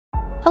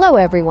Hello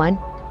everyone.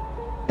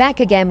 Back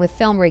again with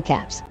film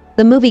recaps.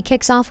 The movie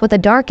kicks off with a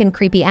dark and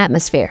creepy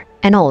atmosphere.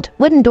 An old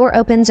wooden door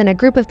opens and a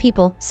group of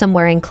people, some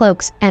wearing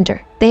cloaks,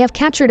 enter. They have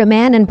captured a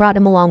man and brought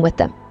him along with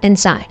them.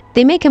 Inside,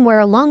 they make him wear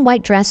a long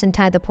white dress and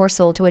tie the poor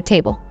soul to a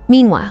table.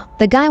 Meanwhile,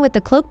 the guy with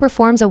the cloak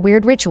performs a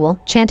weird ritual,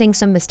 chanting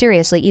some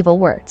mysteriously evil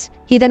words.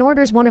 He then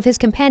orders one of his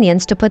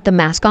companions to put the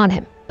mask on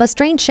him. A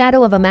strange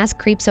shadow of a mask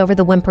creeps over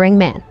the whimpering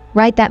man.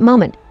 Right that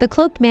moment, the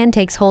cloaked man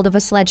takes hold of a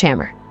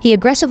sledgehammer. He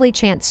aggressively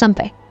chants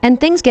something, and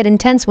things get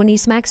intense when he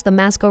smacks the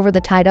mask over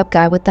the tied-up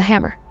guy with the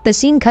hammer. The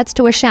scene cuts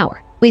to a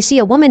shower. We see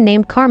a woman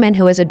named Carmen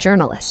who is a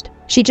journalist.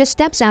 She just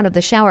steps out of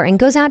the shower and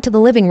goes out to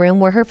the living room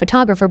where her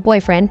photographer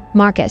boyfriend,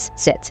 Marcus,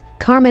 sits.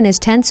 Carmen is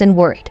tense and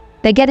worried.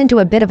 They get into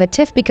a bit of a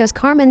tiff because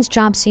Carmen's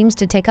job seems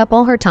to take up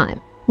all her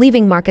time,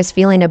 leaving Marcus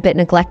feeling a bit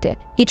neglected.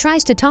 He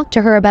tries to talk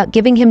to her about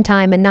giving him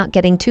time and not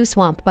getting too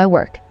swamped by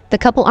work. The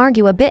couple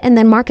argue a bit and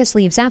then Marcus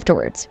leaves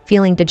afterwards,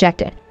 feeling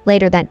dejected.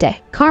 Later that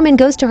day, Carmen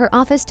goes to her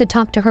office to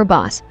talk to her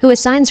boss, who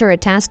assigns her a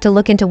task to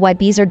look into why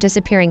bees are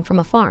disappearing from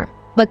a farm.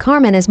 But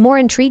Carmen is more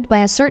intrigued by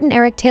a certain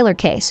Eric Taylor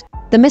case,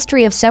 the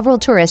mystery of several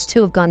tourists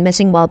who have gone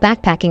missing while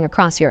backpacking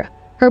across Europe.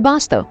 Her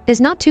boss, though,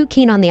 is not too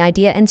keen on the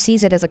idea and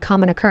sees it as a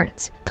common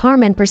occurrence.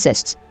 Carmen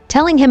persists,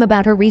 telling him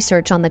about her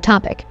research on the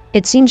topic.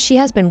 It seems she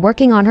has been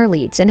working on her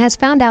leads and has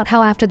found out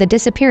how after the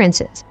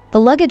disappearances, the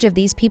luggage of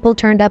these people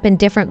turned up in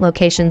different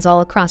locations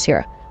all across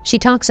Europe. She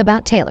talks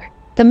about Taylor,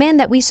 the man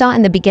that we saw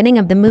in the beginning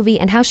of the movie,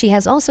 and how she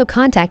has also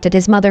contacted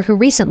his mother, who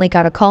recently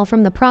got a call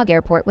from the Prague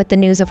airport with the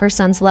news of her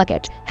son's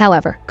luggage.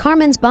 However,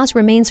 Carmen's boss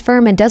remains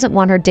firm and doesn't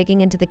want her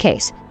digging into the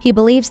case. He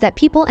believes that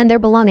people and their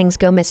belongings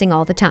go missing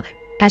all the time.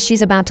 As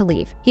she's about to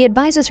leave, he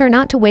advises her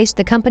not to waste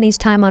the company's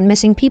time on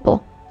missing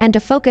people, and to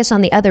focus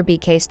on the other bee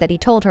case that he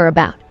told her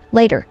about.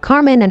 Later,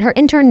 Carmen and her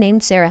intern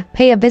named Sarah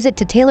pay a visit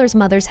to Taylor's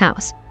mother's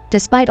house.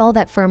 Despite all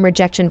that firm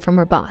rejection from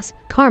her boss,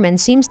 Carmen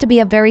seems to be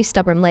a very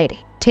stubborn lady.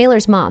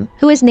 Taylor's mom,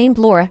 who is named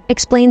Laura,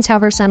 explains how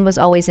her son was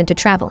always into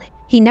traveling.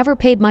 He never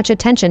paid much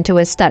attention to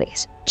his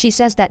studies. She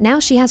says that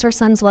now she has her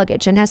son's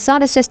luggage and has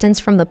sought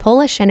assistance from the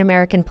Polish and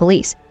American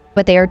police,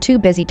 but they are too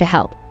busy to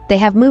help. They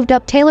have moved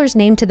up Taylor's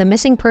name to the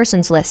missing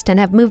persons list and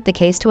have moved the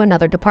case to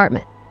another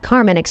department.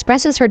 Carmen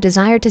expresses her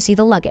desire to see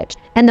the luggage,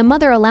 and the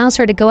mother allows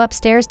her to go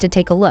upstairs to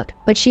take a look,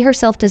 but she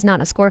herself does not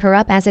escort her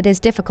up as it is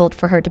difficult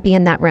for her to be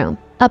in that room.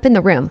 Up in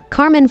the room,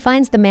 Carmen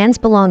finds the man's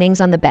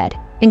belongings on the bed,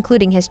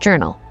 including his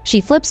journal.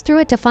 She flips through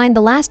it to find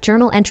the last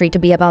journal entry to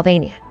be of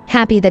Albania.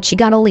 Happy that she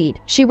got a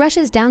lead, she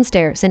rushes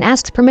downstairs and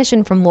asks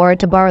permission from Laura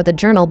to borrow the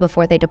journal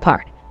before they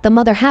depart. The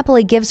mother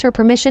happily gives her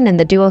permission and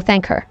the duo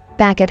thank her.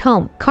 Back at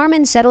home,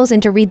 Carmen settles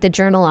in to read the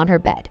journal on her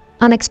bed.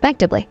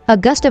 Unexpectedly, a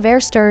gust of air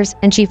stirs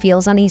and she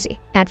feels uneasy.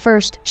 At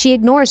first, she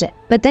ignores it,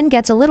 but then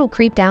gets a little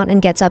creeped out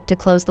and gets up to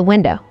close the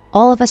window.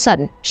 All of a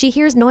sudden, she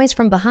hears noise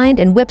from behind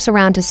and whips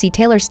around to see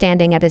Taylor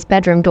standing at his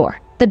bedroom door.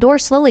 The door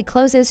slowly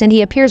closes and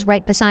he appears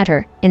right beside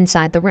her,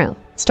 inside the room.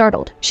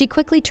 Startled, she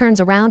quickly turns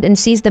around and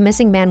sees the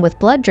missing man with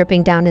blood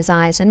dripping down his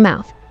eyes and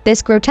mouth.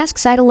 This grotesque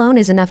sight alone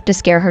is enough to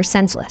scare her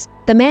senseless.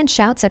 The man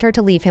shouts at her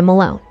to leave him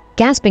alone.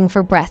 Gasping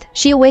for breath,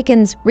 she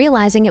awakens,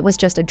 realizing it was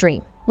just a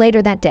dream.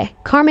 Later that day,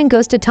 Carmen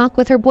goes to talk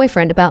with her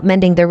boyfriend about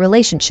mending their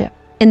relationship.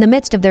 In the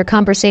midst of their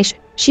conversation,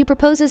 she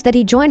proposes that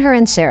he join her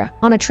and Sarah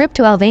on a trip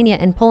to Albania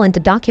and Poland to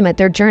document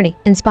their journey,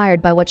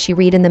 inspired by what she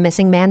read in the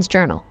missing man's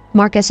journal.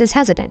 Marcus is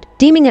hesitant,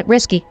 deeming it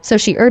risky, so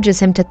she urges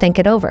him to think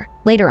it over.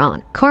 Later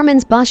on,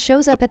 Carmen's boss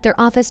shows up at their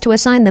office to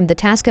assign them the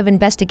task of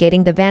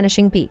investigating the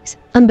vanishing bees.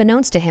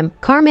 Unbeknownst to him,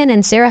 Carmen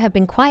and Sarah have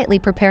been quietly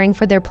preparing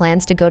for their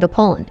plans to go to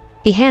Poland.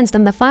 He hands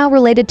them the file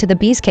related to the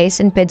bees case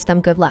and bids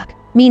them good luck.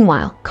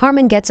 Meanwhile,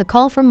 Carmen gets a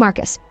call from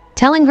Marcus,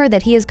 telling her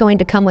that he is going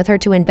to come with her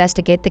to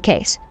investigate the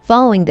case.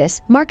 Following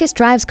this, Marcus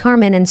drives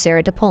Carmen and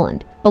Sarah to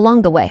Poland.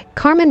 Along the way,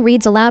 Carmen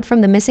reads aloud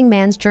from the missing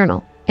man's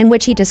journal, in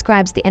which he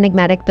describes the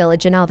enigmatic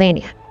village in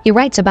Albania. He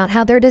writes about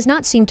how there does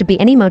not seem to be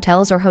any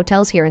motels or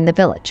hotels here in the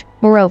village.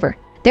 Moreover,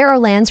 there are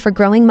lands for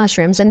growing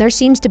mushrooms and there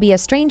seems to be a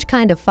strange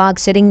kind of fog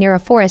sitting near a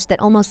forest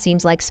that almost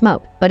seems like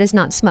smoke, but is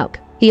not smoke.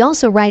 He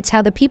also writes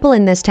how the people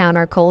in this town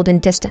are cold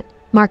and distant.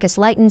 Marcus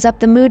lightens up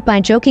the mood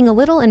by joking a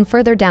little, and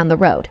further down the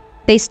road,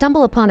 they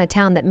stumble upon a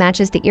town that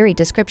matches the eerie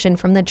description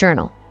from the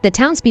journal. The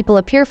townspeople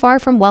appear far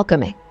from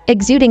welcoming,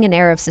 exuding an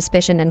air of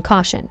suspicion and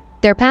caution.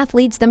 Their path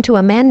leads them to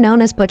a man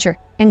known as Butcher,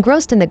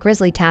 engrossed in the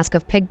grisly task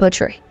of pig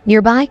butchery.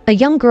 Nearby, a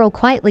young girl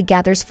quietly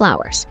gathers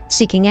flowers,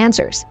 seeking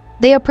answers.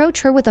 They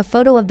approach her with a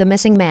photo of the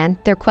missing man,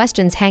 their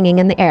questions hanging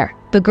in the air.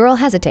 The girl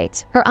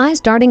hesitates, her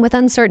eyes darting with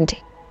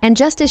uncertainty. And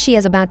just as she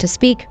is about to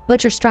speak,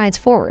 Butcher strides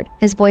forward,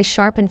 his voice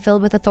sharp and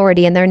filled with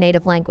authority in their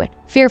native language.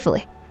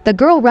 Fearfully, the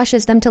girl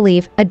rushes them to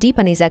leave, a deep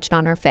unease etched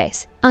on her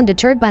face.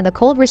 Undeterred by the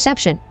cold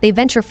reception, they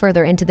venture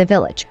further into the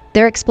village.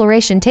 Their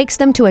exploration takes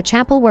them to a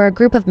chapel where a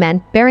group of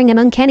men, bearing an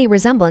uncanny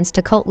resemblance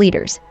to cult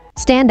leaders,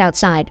 stand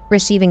outside,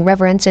 receiving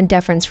reverence and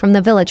deference from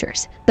the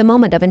villagers. The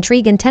moment of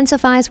intrigue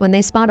intensifies when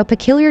they spot a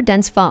peculiar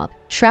dense fog,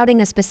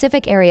 shrouding a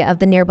specific area of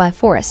the nearby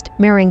forest,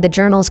 mirroring the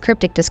journal's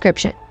cryptic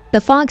description. The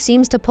fog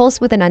seems to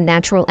pulse with an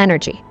unnatural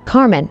energy.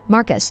 Carmen,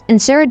 Marcus,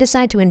 and Sarah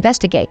decide to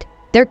investigate,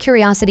 their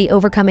curiosity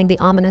overcoming the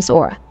ominous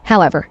aura.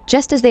 However,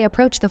 just as they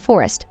approach the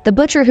forest, the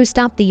butcher who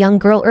stopped the young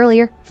girl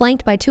earlier,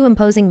 flanked by 2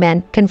 imposing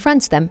men,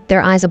 confronts them,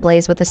 their eyes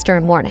ablaze with a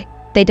stern warning.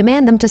 They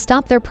demand them to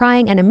stop their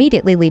prying and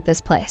immediately leave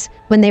this place.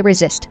 When they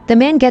resist, the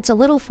man gets a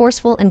little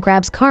forceful and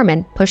grabs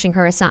Carmen, pushing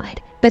her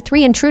aside. But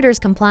 3 intruders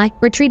comply,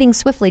 retreating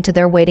swiftly to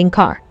their waiting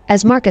car.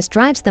 As Marcus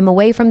drives them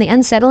away from the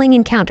unsettling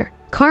encounter,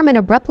 Carmen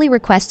abruptly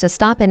requests a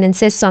stop and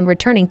insists on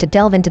returning to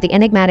delve into the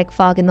enigmatic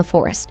fog in the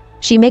forest.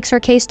 She makes her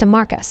case to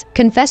Marcus,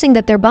 confessing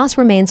that their boss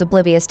remains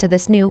oblivious to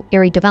this new,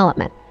 eerie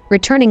development.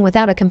 Returning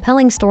without a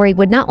compelling story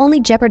would not only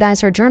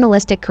jeopardize her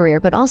journalistic career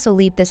but also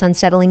leave this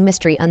unsettling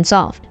mystery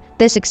unsolved.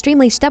 This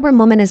extremely stubborn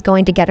woman is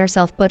going to get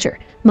herself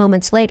butchered.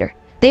 Moments later,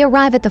 they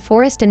arrive at the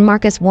forest and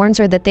Marcus warns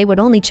her that they would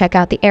only check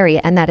out the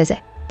area and that is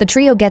it. The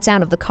trio gets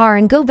out of the car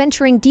and go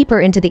venturing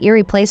deeper into the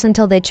eerie place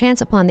until they chance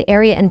upon the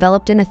area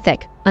enveloped in a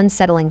thick,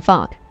 unsettling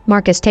fog.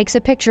 Marcus takes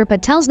a picture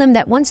but tells them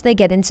that once they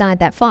get inside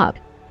that fog,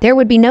 there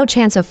would be no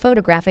chance of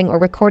photographing or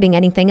recording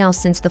anything else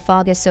since the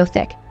fog is so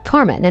thick.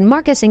 Carmen and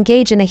Marcus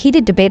engage in a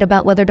heated debate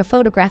about whether to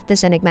photograph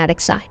this enigmatic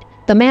site.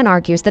 The man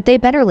argues that they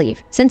better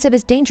leave, since it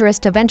is dangerous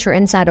to venture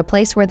inside a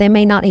place where they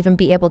may not even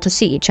be able to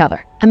see each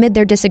other. Amid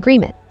their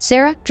disagreement,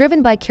 Sarah,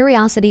 driven by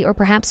curiosity or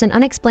perhaps an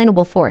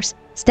unexplainable force,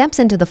 steps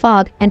into the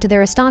fog, and to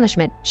their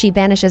astonishment, she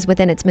vanishes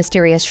within its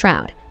mysterious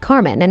shroud.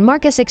 Carmen and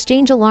Marcus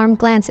exchange alarmed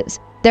glances,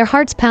 their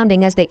hearts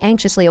pounding as they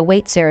anxiously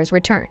await Sarah's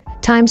return.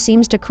 Time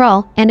seems to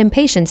crawl, and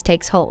impatience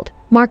takes hold.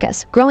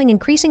 Marcus, growing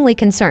increasingly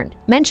concerned,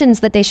 mentions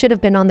that they should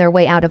have been on their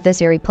way out of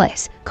this eerie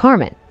place.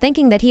 Carmen,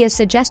 thinking that he is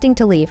suggesting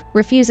to leave,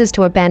 refuses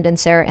to abandon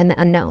Sarah in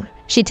the unknown.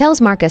 She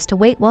tells Marcus to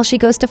wait while she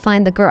goes to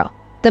find the girl.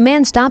 The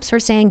man stops her,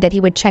 saying that he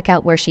would check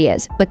out where she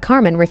is, but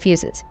Carmen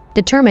refuses.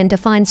 Determined to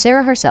find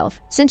Sarah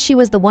herself, since she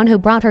was the one who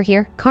brought her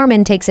here,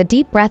 Carmen takes a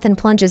deep breath and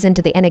plunges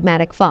into the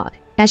enigmatic fog.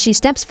 As she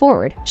steps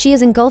forward, she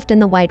is engulfed in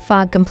the white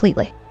fog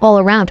completely. All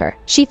around her,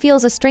 she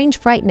feels a strange,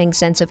 frightening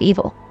sense of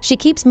evil. She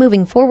keeps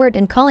moving forward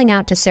and calling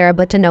out to Sarah,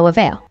 but to no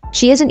avail.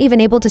 She isn't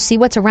even able to see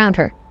what's around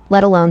her,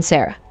 let alone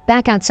Sarah.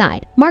 Back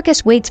outside,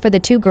 Marcus waits for the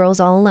 2 girls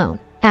all alone.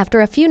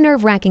 After a few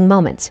nerve-wracking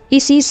moments, he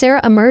sees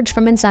Sarah emerge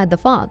from inside the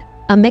fog,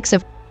 a mix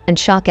of and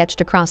shock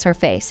etched across her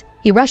face.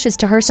 He rushes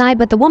to her side,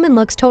 but the woman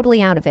looks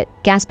totally out of it,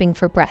 gasping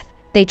for breath.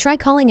 They try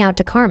calling out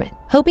to Carmen,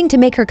 hoping to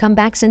make her come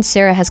back since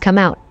Sarah has come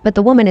out, but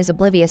the woman is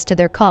oblivious to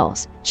their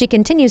calls. She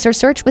continues her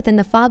search within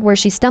the fog, where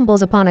she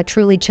stumbles upon a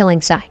truly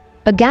chilling sight.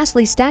 A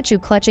ghastly statue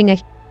clutching a...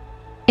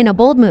 In a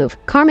bold move,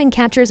 Carmen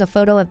captures a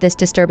photo of this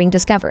disturbing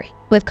discovery.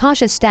 With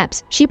cautious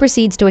steps, she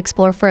proceeds to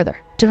explore further.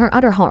 To her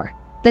utter horror,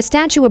 the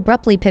statue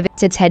abruptly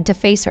pivots its head to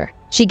face her.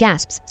 She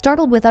gasps,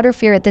 startled with utter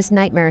fear at this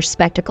nightmarish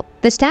spectacle.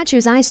 The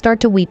statue's eyes start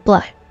to weep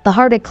blood. The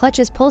heart it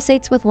clutches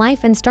pulsates with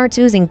life and starts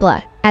oozing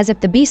blood, as if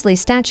the beastly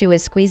statue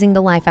is squeezing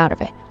the life out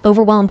of it.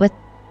 Overwhelmed with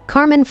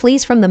Carmen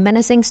flees from the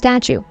menacing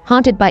statue,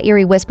 haunted by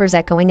eerie whispers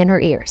echoing in her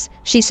ears.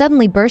 She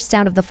suddenly bursts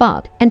out of the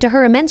fog, and to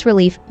her immense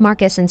relief,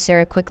 Marcus and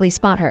Sarah quickly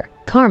spot her.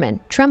 Carmen,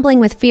 trembling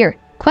with fear,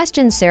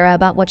 questions Sarah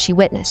about what she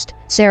witnessed.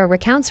 Sarah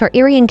recounts her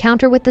eerie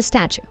encounter with the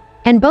statue,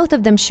 and both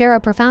of them share a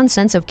profound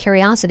sense of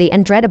curiosity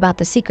and dread about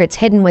the secrets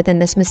hidden within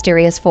this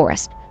mysterious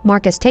forest.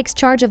 Marcus takes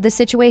charge of the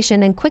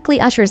situation and quickly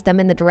ushers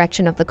them in the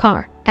direction of the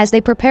car. As they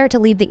prepare to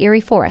leave the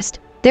eerie forest,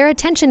 their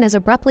attention is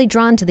abruptly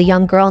drawn to the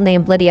young girl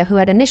named Lydia, who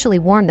had initially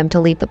warned them to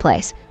leave the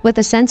place. With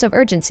a sense of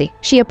urgency,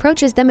 she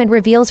approaches them and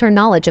reveals her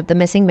knowledge of the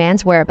missing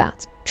man's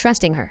whereabouts.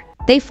 Trusting her,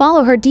 they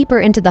follow her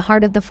deeper into the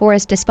heart of the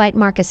forest despite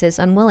Marcus's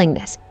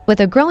unwillingness. With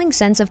a growing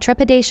sense of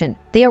trepidation,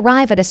 they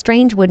arrive at a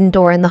strange wooden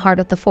door in the heart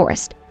of the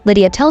forest.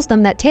 Lydia tells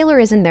them that Taylor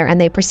is in there, and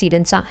they proceed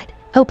inside.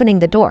 Opening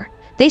the door,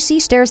 they see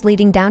stairs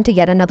leading down to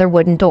yet another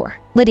wooden door.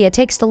 Lydia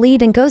takes the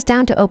lead and goes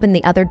down to open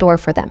the other door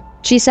for them.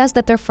 She says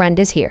that their friend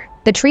is here.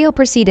 The trio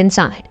proceed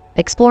inside.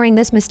 Exploring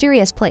this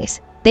mysterious place,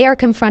 they are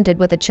confronted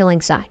with a chilling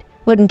sight.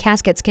 Wooden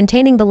caskets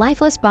containing the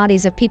lifeless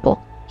bodies of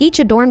people, each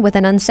adorned with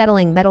an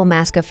unsettling metal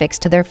mask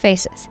affixed to their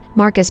faces.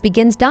 Marcus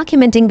begins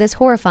documenting this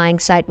horrifying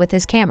sight with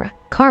his camera.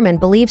 Carmen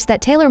believes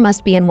that Taylor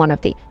must be in one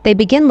of They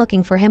begin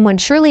looking for him when,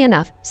 surely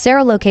enough,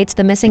 Sarah locates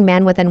the missing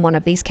man within one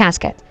of these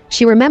caskets.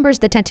 She remembers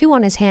the tattoo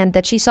on his hand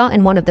that she saw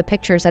in one of the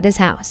pictures at his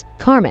house.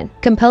 Carmen,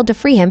 compelled to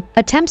free him,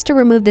 attempts to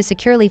remove the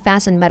securely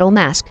fastened metal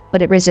mask,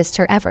 but it resists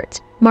her efforts.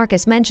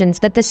 Marcus mentions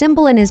that the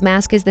symbol in his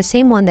mask is the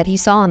same one that he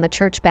saw on the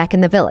church back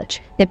in the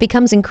village. It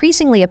becomes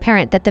increasingly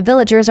apparent that the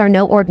villagers are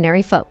no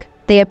ordinary folk.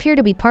 They appear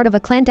to be part of a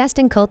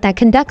clandestine cult that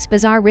conducts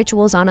bizarre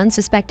rituals on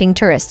unsuspecting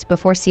tourists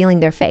before sealing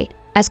their fate.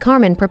 As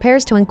Carmen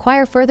prepares to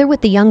inquire further with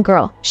the young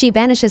girl, she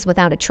vanishes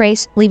without a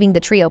trace, leaving the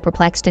trio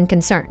perplexed and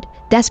concerned.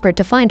 Desperate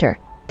to find her,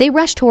 they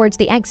rush towards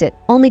the exit,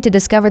 only to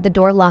discover the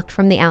door locked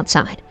from the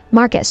outside.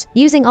 Marcus,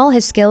 using all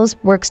his skills,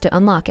 works to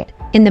unlock it.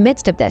 In the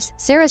midst of this,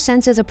 Sarah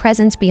senses a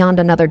presence beyond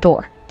another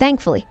door.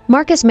 Thankfully,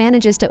 Marcus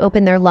manages to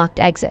open their locked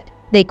exit.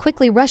 They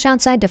quickly rush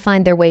outside to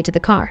find their way to the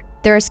car.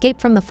 Their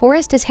escape from the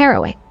forest is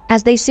harrowing,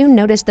 as they soon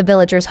notice the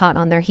villagers hot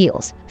on their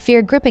heels.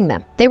 Fear gripping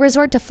them, they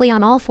resort to flee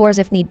on all fours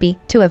if need be,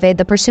 to evade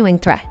the pursuing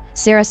threat.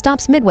 Sarah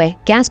stops midway,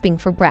 gasping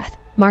for breath.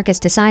 Marcus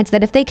decides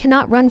that if they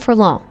cannot run for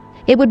long,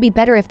 It would be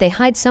better if they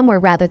hide somewhere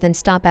rather than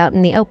stop out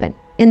in the open.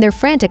 In their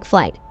frantic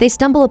flight, they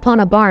stumble upon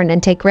a barn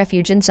and take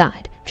refuge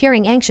inside.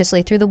 Peering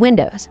anxiously through the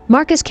windows,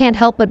 Marcus can't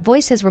help but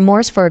voice his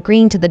remorse for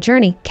agreeing to the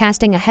journey,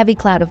 casting a heavy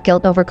cloud of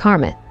guilt over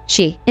Carmen.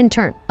 She, in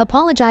turn,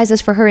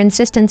 apologizes for her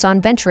insistence on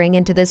venturing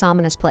into this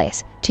ominous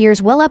place.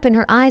 Tears well up in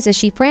her eyes as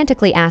she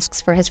frantically asks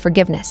for his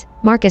forgiveness.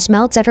 Marcus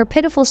melts at her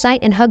pitiful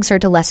sight and hugs her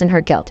to lessen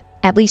her guilt.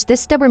 At least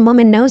this stubborn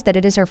woman knows that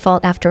it is her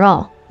fault after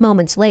all.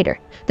 Moments later,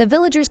 the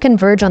villagers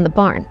converge on the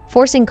barn,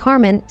 forcing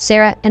Carmen,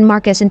 Sarah, and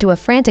Marcus into a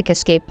frantic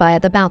escape via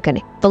the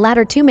balcony. The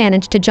latter two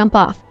manage to jump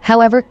off.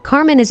 However,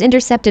 Carmen is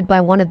intercepted by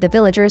one of the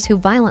villagers who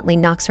violently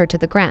knocks her to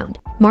the ground.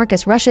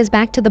 Marcus rushes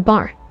back to the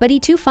barn, but he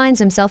too finds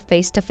himself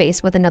face to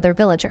face with another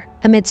villager.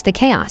 Amidst the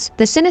chaos,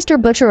 the sinister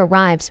butcher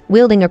arrives,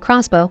 wielding a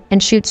crossbow,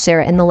 and shoots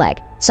Sarah in the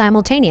leg.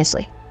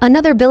 Simultaneously,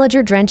 another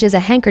villager drenches a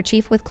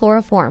handkerchief with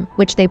chloroform,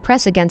 which they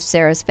press against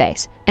Sarah's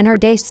face. In her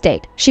dazed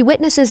state, she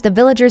witnesses the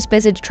villager's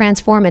visage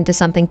transform into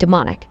something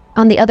demonic.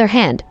 On the other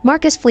hand,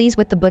 Marcus flees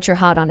with the butcher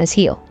hot on his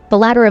heel. The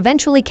latter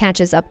eventually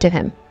catches up to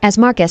him. As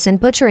Marcus and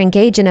Butcher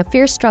engage in a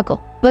fierce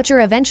struggle,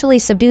 Butcher eventually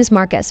subdues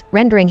Marcus,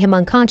 rendering him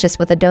unconscious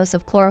with a dose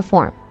of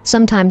chloroform.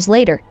 Sometimes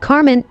later,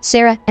 Carmen,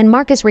 Sarah, and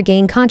Marcus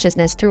regain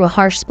consciousness through a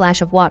harsh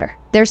splash of water.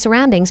 Their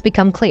surroundings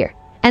become clear,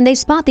 and they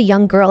spot the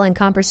young girl in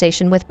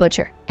conversation with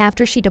Butcher.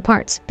 After she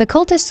departs, the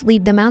cultists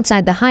lead them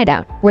outside the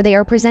hideout, where they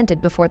are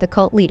presented before the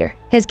cult leader.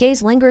 His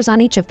gaze lingers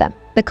on each of them.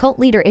 The cult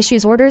leader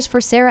issues orders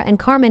for Sarah and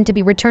Carmen to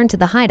be returned to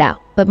the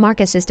hideout, but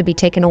Marcus is to be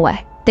taken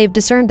away. They've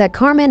discerned that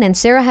Carmen and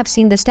Sarah have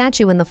seen the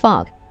statue in the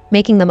fog,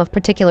 making them of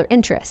particular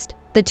interest.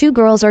 The two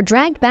girls are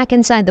dragged back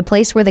inside the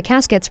place where the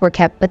caskets were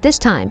kept, but this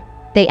time,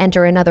 they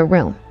enter another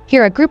room.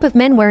 Here, a group of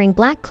men wearing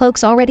black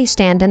cloaks already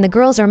stand, and the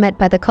girls are met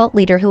by the cult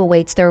leader who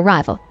awaits their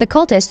arrival. The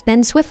cultists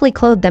then swiftly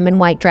clothe them in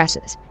white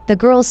dresses. The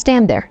girls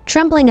stand there,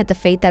 trembling at the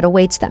fate that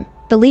awaits them.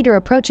 The leader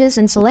approaches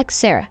and selects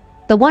Sarah,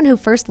 the one who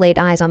first laid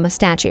eyes on the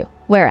statue,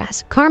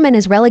 whereas Carmen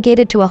is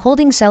relegated to a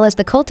holding cell as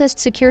the cultists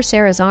secure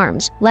Sarah's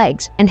arms,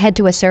 legs, and head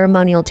to a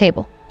ceremonial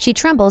table. She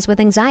trembles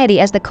with anxiety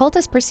as the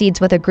cultist proceeds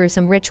with a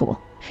gruesome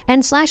ritual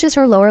and slashes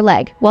her lower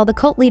leg, while the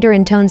cult leader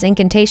intones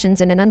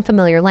incantations in an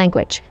unfamiliar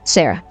language.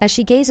 Sarah, as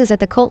she gazes at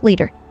the cult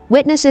leader,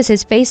 witnesses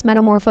his face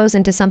metamorphose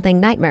into something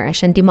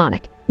nightmarish and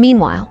demonic.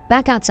 Meanwhile,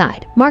 back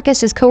outside,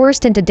 Marcus is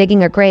coerced into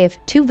digging a grave,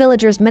 two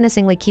villagers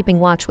menacingly keeping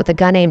watch with a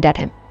gun aimed at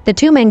him. The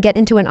two men get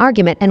into an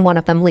argument and one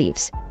of them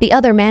leaves. The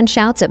other man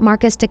shouts at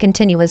Marcus to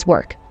continue his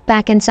work.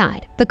 Back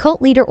inside, the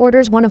cult leader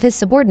orders one of his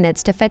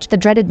subordinates to fetch the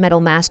dreaded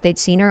metal mask they'd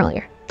seen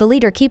earlier. The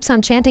leader keeps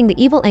on chanting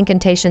the evil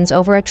incantations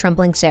over a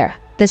trembling Sarah.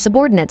 The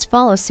subordinates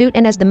follow suit,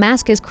 and as the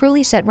mask is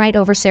cruelly set right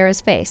over Sarah's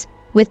face,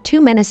 with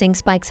two menacing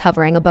spikes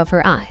hovering above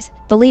her eyes,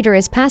 the leader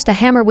is passed a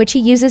hammer which he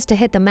uses to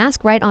hit the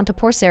mask right onto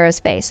poor Sarah's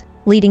face,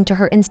 leading to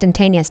her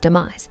instantaneous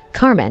demise.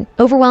 Carmen,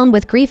 overwhelmed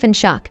with grief and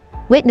shock,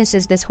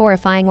 witnesses this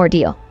horrifying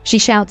ordeal. She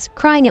shouts,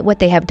 crying at what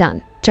they have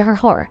done. To her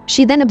horror,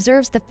 she then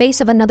observes the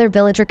face of another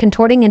villager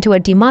contorting into a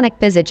demonic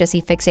visage as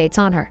he fixates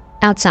on her.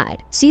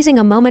 Outside, seizing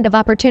a moment of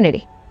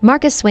opportunity,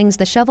 Marcus swings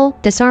the shovel,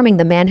 disarming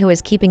the man who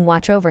is keeping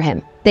watch over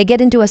him. They get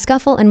into a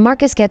scuffle and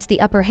Marcus gets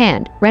the upper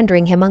hand,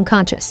 rendering him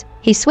unconscious.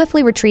 He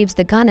swiftly retrieves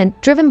the gun and,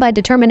 driven by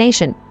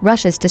determination,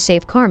 rushes to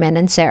save Carmen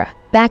and Sarah.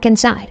 Back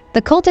inside,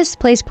 the cultists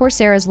place poor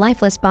Sarah's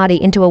lifeless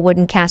body into a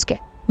wooden casket.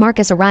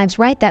 Marcus arrives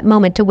right that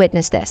moment to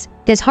witness this.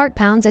 His heart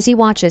pounds as he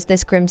watches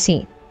this grim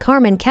scene.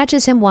 Carmen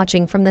catches him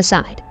watching from the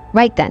side.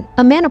 Right then,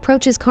 a man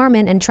approaches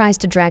Carmen and tries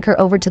to drag her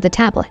over to the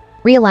tablet.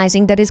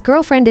 Realizing that his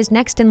girlfriend is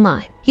next in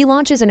line, he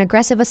launches an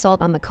aggressive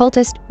assault on the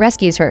cultist,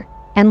 rescues her,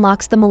 and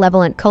locks the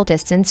malevolent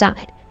cultists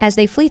inside. As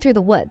they flee through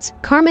the woods,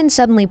 Carmen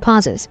suddenly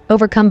pauses,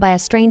 overcome by a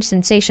strange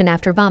sensation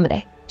after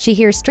vomiting. She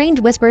hears strange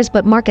whispers,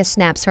 but Marcus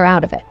snaps her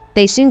out of it.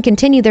 They soon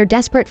continue their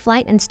desperate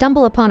flight and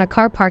stumble upon a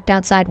car parked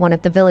outside one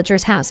of the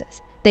villagers'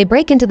 houses. They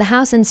break into the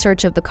house in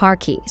search of the car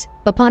keys.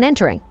 Upon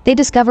entering, they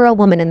discover a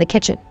woman in the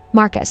kitchen.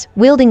 Marcus,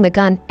 wielding the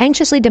gun,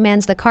 anxiously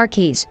demands the car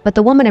keys, but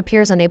the woman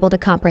appears unable to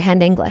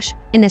comprehend English.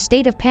 In a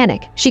state of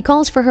panic, she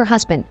calls for her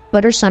husband,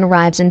 but her son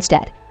arrives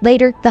instead.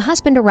 Later, the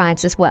husband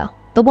arrives as well.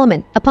 The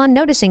woman, upon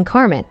noticing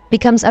Carmen,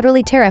 becomes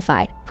utterly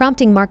terrified,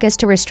 prompting Marcus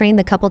to restrain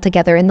the couple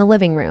together in the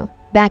living room.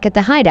 Back at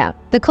the hideout,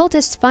 the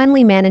cultists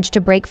finally manage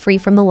to break free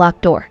from the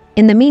locked door.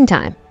 In the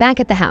meantime, back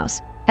at the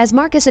house, as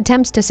Marcus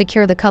attempts to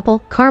secure the couple,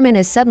 Carmen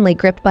is suddenly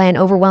gripped by an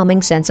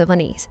overwhelming sense of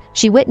unease.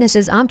 She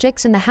witnesses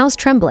objects in the house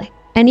trembling,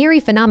 an eerie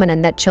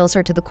phenomenon that chills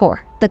her to the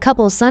core. The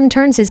couple's son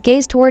turns his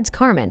gaze towards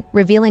Carmen,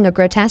 revealing a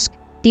grotesque,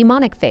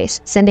 demonic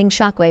face, sending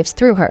shockwaves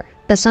through her.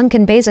 The son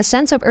conveys a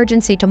sense of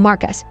urgency to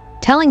Marcus,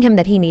 telling him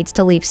that he needs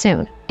to leave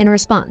soon. In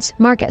response,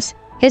 Marcus,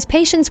 his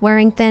patience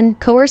wearing thin,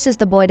 coerces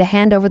the boy to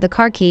hand over the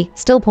car key,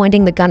 still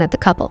pointing the gun at the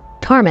couple.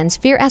 Carmen's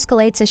fear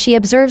escalates as she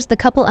observes the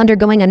couple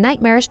undergoing a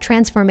nightmarish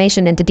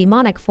transformation into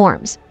demonic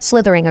forms,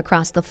 slithering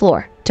across the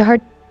floor. To her,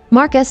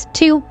 Marcus,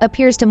 too,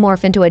 appears to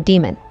morph into a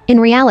demon. In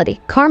reality,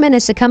 Carmen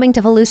is succumbing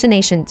to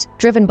hallucinations,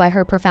 driven by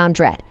her profound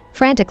dread.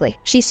 Frantically,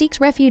 she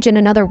seeks refuge in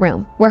another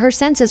room, where her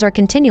senses are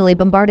continually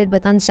bombarded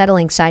with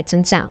unsettling sights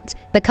and sounds.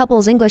 The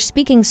couple's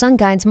English-speaking son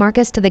guides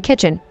Marcus to the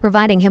kitchen,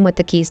 providing him with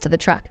the keys to the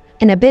truck.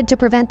 In a bid to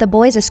prevent the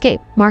boy's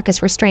escape,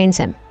 Marcus restrains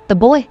him. The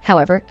boy,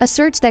 however,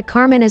 asserts that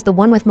Carmen is the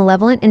one with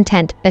malevolent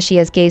intent as she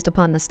has gazed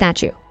upon the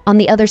statue. On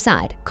the other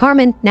side,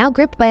 Carmen, now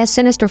gripped by a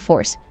sinister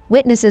force,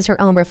 witnesses her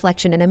own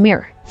reflection in a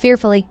mirror.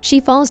 Fearfully, she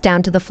falls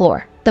down to the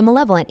floor. The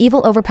malevolent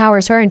evil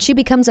overpowers her and she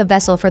becomes a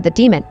vessel for the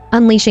demon,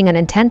 unleashing an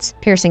intense,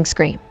 piercing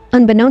scream.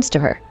 Unbeknownst to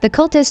her, the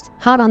cultists,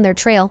 hot on their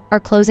trail, are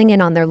closing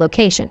in on their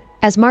location.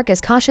 As Marcus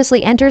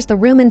cautiously enters the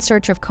room in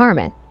search of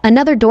Carmen,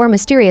 another door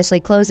mysteriously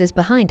closes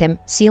behind him,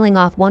 sealing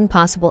off one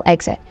possible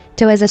exit.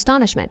 To his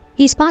astonishment,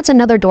 he spots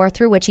another door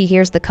through which he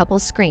hears the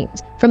couple's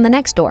screams. From the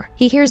next door,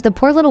 he hears the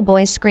poor little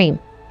boy's scream,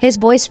 his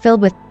voice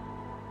filled with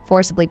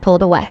forcibly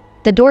pulled away.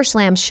 The door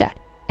slams shut,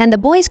 and the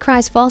boy's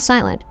cries fall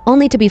silent,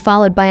 only to be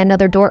followed by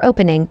another door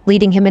opening,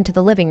 leading him into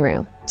the living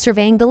room.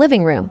 Surveying the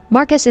living room,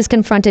 Marcus is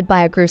confronted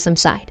by a gruesome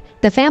sight.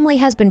 The family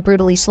has been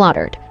brutally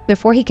slaughtered.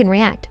 Before he can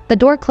react, the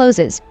door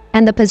closes,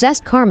 and the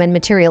possessed Carmen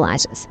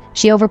materializes.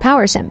 She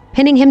overpowers him,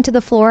 pinning him to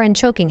the floor and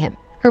choking him,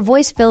 her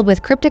voice filled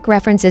with cryptic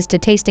references to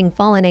tasting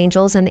fallen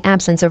angels and the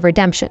absence of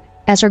redemption.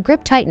 As her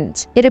grip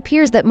tightens, it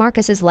appears that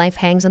Marcus's life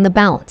hangs on the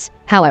balance.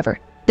 However,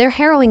 their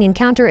harrowing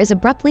encounter is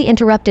abruptly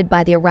interrupted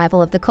by the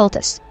arrival of the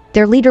cultists.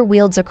 Their leader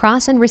wields a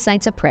cross and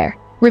recites a prayer,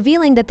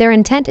 revealing that their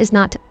intent is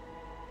not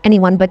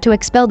anyone but to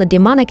expel the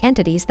demonic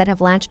entities that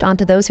have latched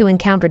onto those who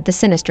encountered the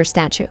sinister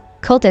statue.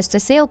 Cultists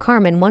assail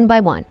Carmen one by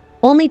one,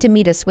 only to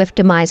meet a swift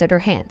demise at her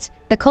hands.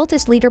 The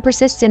cultist leader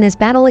persists in his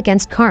battle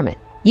against Carmen,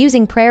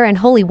 using prayer and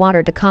holy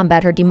water to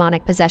combat her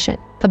demonic possession.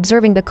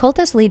 Observing the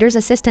cultist leader's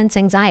assistant's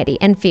anxiety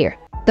and fear,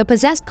 the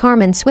possessed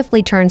Carmen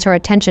swiftly turns her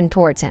attention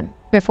towards him.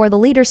 Before the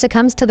leader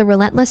succumbs to the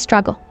relentless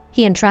struggle,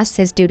 he entrusts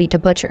his duty to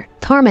Butcher.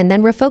 Carmen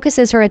then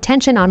refocuses her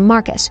attention on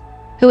Marcus,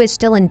 who is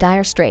still in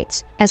dire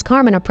straits. As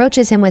Carmen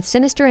approaches him with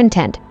sinister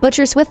intent,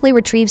 Butcher swiftly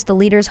retrieves the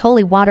leader's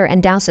holy water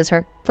and douses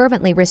her,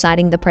 fervently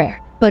reciting the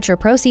prayer. Butcher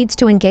proceeds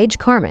to engage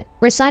Carmen,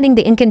 reciting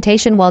the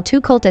incantation while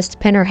two cultists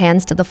pin her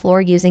hands to the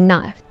floor using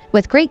knives.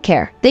 With great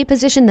care, they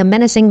position the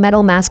menacing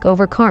metal mask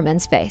over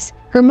Carmen's face.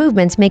 Her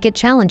movements make it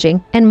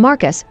challenging, and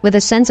Marcus, with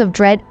a sense of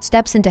dread,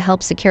 steps in to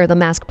help secure the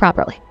mask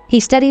properly. He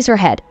steadies her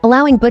head,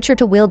 allowing Butcher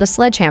to wield a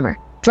sledgehammer,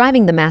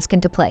 driving the mask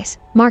into place.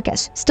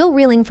 Marcus, still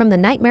reeling from the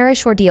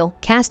nightmarish ordeal,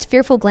 casts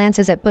fearful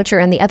glances at Butcher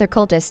and the other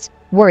cultists,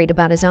 worried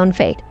about his own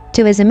fate.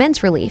 To his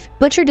immense relief,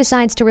 Butcher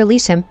decides to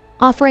release him,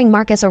 offering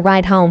Marcus a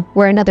ride home,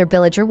 where another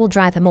villager will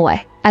drive him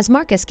away. As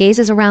Marcus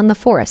gazes around the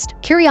forest,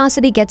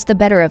 curiosity gets the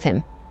better of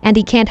him, and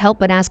he can't help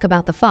but ask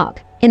about the fog.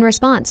 In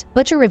response,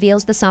 Butcher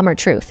reveals the somber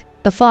truth.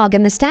 The fog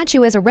in the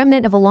statue is a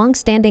remnant of a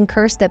long-standing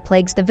curse that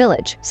plagues the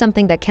village,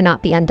 something that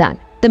cannot be undone.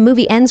 The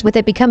movie ends with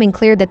it becoming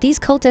clear that these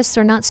cultists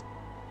are not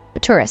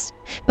tourists,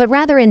 but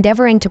rather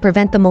endeavoring to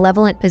prevent the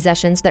malevolent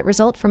possessions that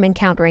result from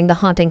encountering the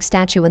haunting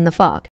statue in the fog.